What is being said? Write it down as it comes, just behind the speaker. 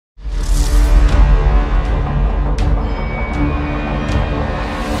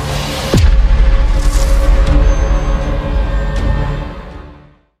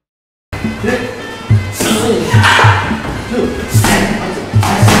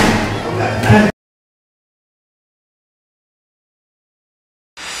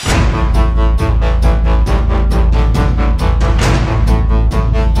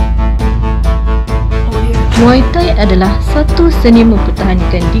adalah satu seni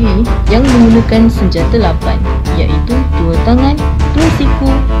mempertahankan diri yang menggunakan senjata lapan, iaitu 2 tangan, 2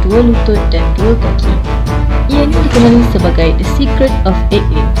 siku, 2 lutut dan 2 kaki. Ianya dikenali sebagai The Secret of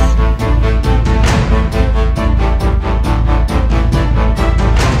 8 Limbs.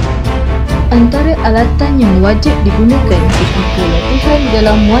 Antara alatan yang wajib digunakan ketika latihan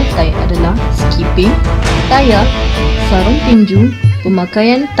dalam Muay Thai adalah skipping, tayak, sarung tinju,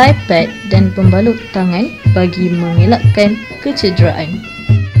 pemakaian Thai pad dan pembalut tangan bagi mengelakkan kecederaan.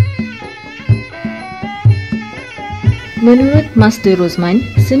 Menurut Master Rosman,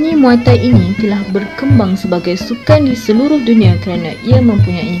 seni Muay Thai ini telah berkembang sebagai sukan di seluruh dunia kerana ia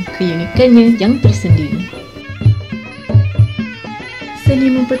mempunyai keunikannya yang tersendiri. Seni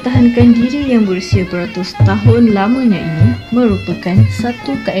mempertahankan diri yang berusia beratus tahun lamanya ini merupakan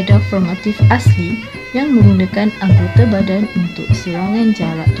satu kaedah formatif asli yang menggunakan anggota badan untuk serangan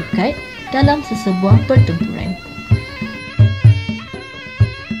jarak dekat dalam sesebuah pertempuran.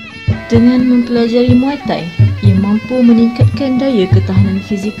 Dengan mempelajari Muay Thai, ia mampu meningkatkan daya ketahanan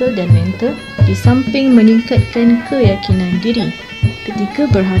fizikal dan mental di samping meningkatkan keyakinan diri ketika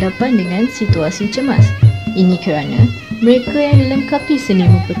berhadapan dengan situasi cemas. Ini kerana mereka yang dilengkapi seni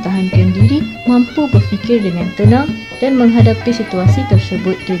mempertahankan diri mampu berfikir dengan tenang dan menghadapi situasi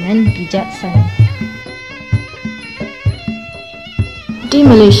tersebut dengan bijaksana. Di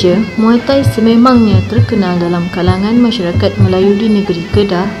Malaysia, Muay Thai sememangnya terkenal dalam kalangan masyarakat Melayu di negeri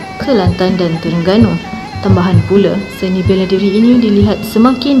Kedah, Kelantan dan Terengganu. Tambahan pula, seni bela diri ini dilihat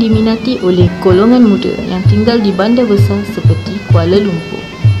semakin diminati oleh golongan muda yang tinggal di bandar besar seperti Kuala Lumpur.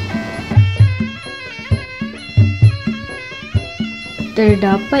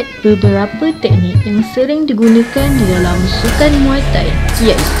 Terdapat beberapa teknik yang sering digunakan di dalam sukan Muay Thai,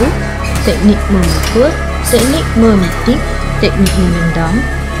 iaitu teknik memukul, teknik memiting, teknik menendang,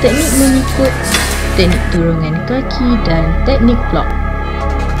 teknik mengikut, teknik turungan kaki dan teknik block.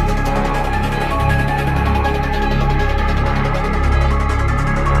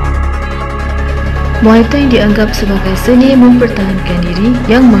 Muay Thai dianggap sebagai seni mempertahankan diri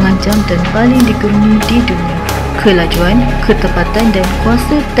yang mengancam dan paling digeruni di dunia. Kelajuan, ketepatan dan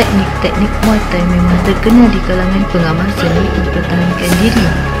kuasa teknik-teknik Muay Thai memang terkenal di kalangan pengamal seni mempertahankan diri,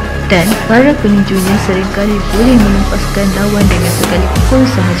 dan para peninjunya seringkali boleh menempaskan lawan dengan sekali pukul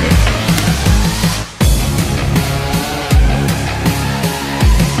sahaja.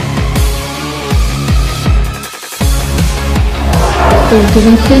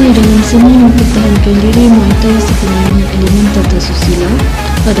 Pergerakan di dalam seni mempertahankan diri Muay Thai sebenarnya elemen tata susila,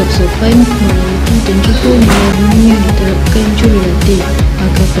 adab sopan, moraliti dan juga nilai bumi yang diterapkan jurulatih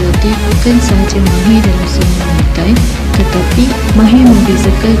agar pelatih bukan sahaja mahir dalam seni Muay Thai tetapi mahir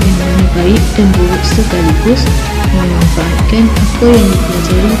membezakan yang mana baik dan buruk sekaligus, memanfaatkan apa yang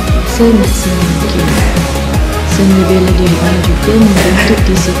dipelajari semaksimal mungkin. Seni bela diri ini juga membentuk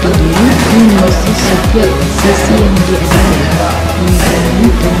disiplin diri mengawasi setiap sesi yang diadakan. Ini kerana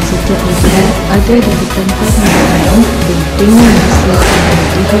dalam setiap latihan ada di depan permukaan pentingnya melaksanakan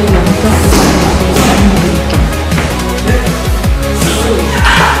latihan langkah usaha yang diberikan.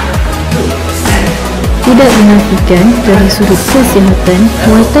 Tidak dinafikan dari sudut kesihatan,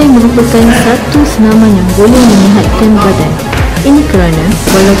 Muay Thai merupakan satu senaman yang boleh menyihatkan badan. Ini kerana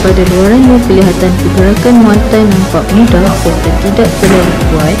walau pada luarannya kelihatan pergerakan Muay Thai nampak mudah serta tidak terlalu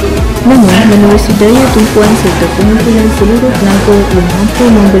kuat, namun menerusi daya tumpuan serta pengumpulan seluruh tenaga yang mampu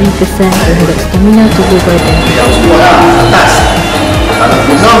memberi kesan terhadap stamina tubuh badan.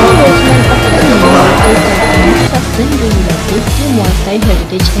 Kapten dilatih di Muaythai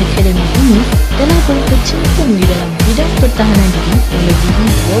Heritage Academy ini telah berkecimpung di dalam bidang pertahanan diri melebihi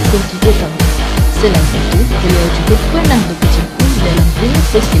 23 tahun. Selain itu, beliau juga pernah berkecimpung di dalam dunia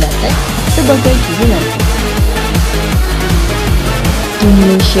persilatan sebagai jurulatih. Di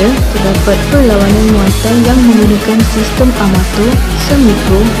Malaysia, terdapat perlawanan Muay Thai yang menggunakan sistem amatur,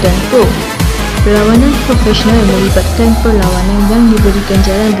 semi-pro dan pro. Perlawanan profesional melibatkan perlawanan yang diberikan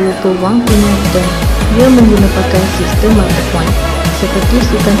jalan berupa wang tunai dan ia menggunakan sistem martapuan seperti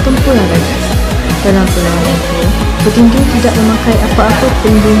sukan tempur laran. Dalam perlawanan pro, petinju tidak memakai apa-apa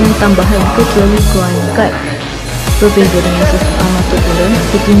perlindungan tambahan kecuali groin guard. Berbeza dengan sistem amatur pula,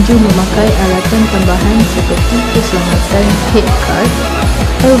 petinju memakai alatan tambahan seperti keselamatan head guard,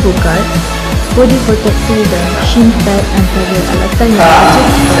 elbow guard, body protector dan shin pad antara alatan yang wajib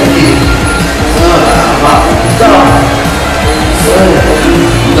dipakai.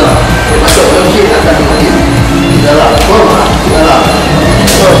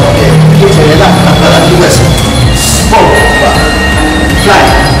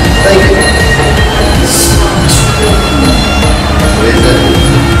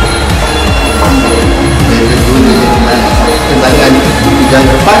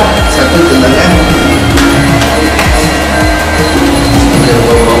 yang tepat